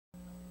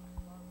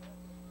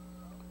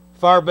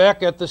Far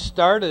back at the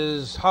start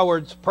is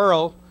Howard's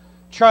Pearl.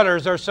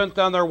 Trotters are sent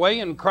on their way,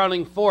 and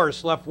Crowning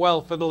Force left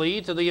well for the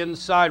lead. To the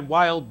inside,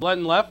 Wild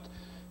Blend left.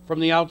 From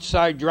the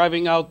outside,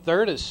 driving out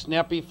third is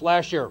Snappy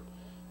Flasher.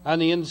 On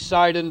the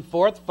inside in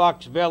fourth,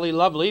 Fox Valley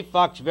Lovely.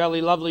 Fox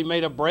Valley Lovely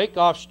made a break.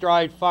 Off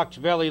stride, Fox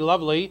Valley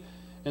Lovely,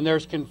 and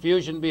there's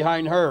confusion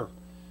behind her.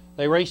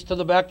 They race to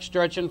the back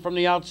stretch, and from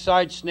the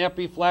outside,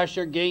 Snappy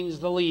Flasher gains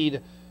the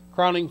lead.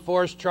 Crowning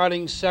Force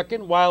trotting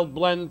second, Wild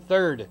Blend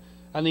third.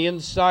 On the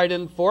inside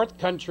in fourth,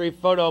 Country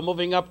Photo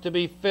moving up to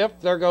be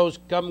fifth. There goes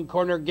Gum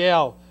Corner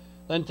Gal.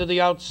 Then to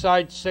the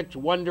outside, sixth,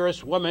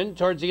 Wondrous Woman.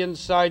 Towards the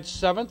inside,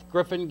 seventh,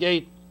 Griffin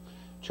Gate.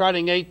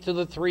 Trotting eighth to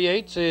the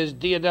 3/8 is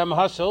Diadem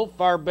Hustle.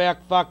 Far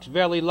back, Fox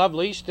Valley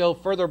Lovely. Still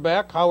further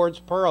back, Howard's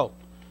Pearl.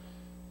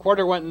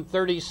 Quarter went in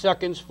 30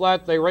 seconds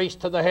flat. They race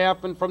to the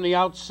half, and from the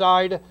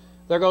outside,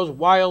 there goes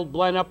Wild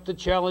Blend up to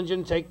challenge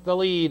and take the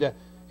lead.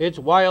 It's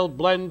Wild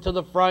Blend to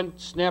the front,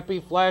 Snappy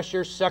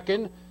Flasher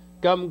second,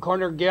 Gum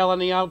Corner Gal on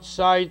the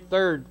outside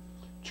third.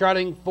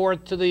 Trotting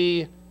fourth to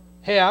the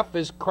half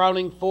is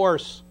Crowning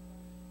Force.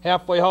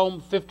 Halfway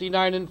home,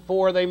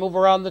 59-4. They move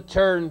around the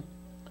turn.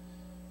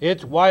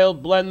 It's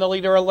Wild Blend, the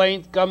leader a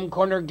length. Gum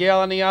Corner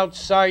Gal on the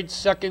outside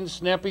second.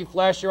 Snappy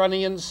Flasher on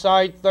the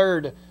inside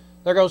third.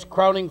 There goes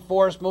Crowning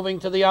Force moving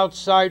to the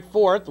outside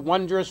fourth.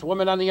 Wondrous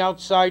Woman on the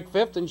outside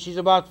fifth, and she's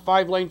about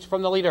 5 lengths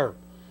from the leader.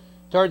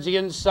 Towards the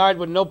inside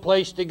with no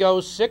place to go,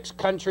 sixth,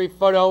 Country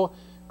Photo.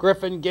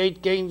 Griffin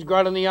Gate gains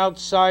ground on the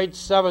outside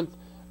seventh.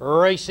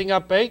 Racing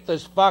up eighth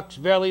is Fox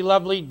Valley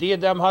Lovely.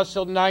 Diadem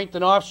Hustle ninth,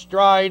 and off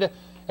stride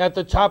at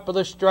the top of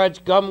the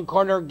stretch, Gum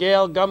Corner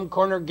Gal. Gum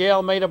Corner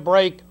Gal made a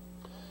break.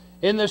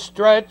 In the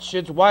stretch,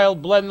 it's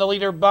Wild Blend, the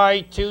leader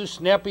by 2.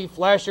 Snappy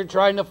Flasher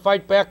trying to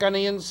fight back on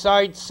the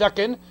inside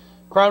second.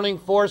 Crowning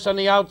Force on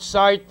the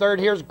outside third.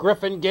 Here's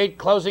Griffin Gate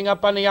closing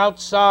up on the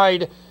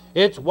outside.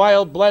 It's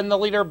Wild Blend, the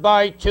leader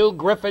by 2.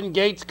 Griffin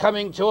Gate's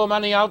coming to him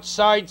on the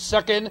outside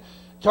second.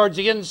 Towards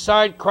the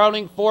inside,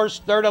 Crowning Force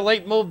third. A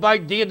late move by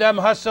Diadem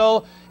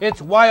Hustle.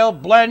 It's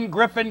Wild Blend,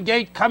 Griffin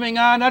Gate coming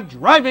on. A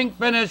driving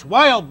finish.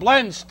 Wild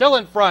Blend still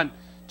in front.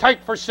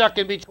 Tight for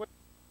second between...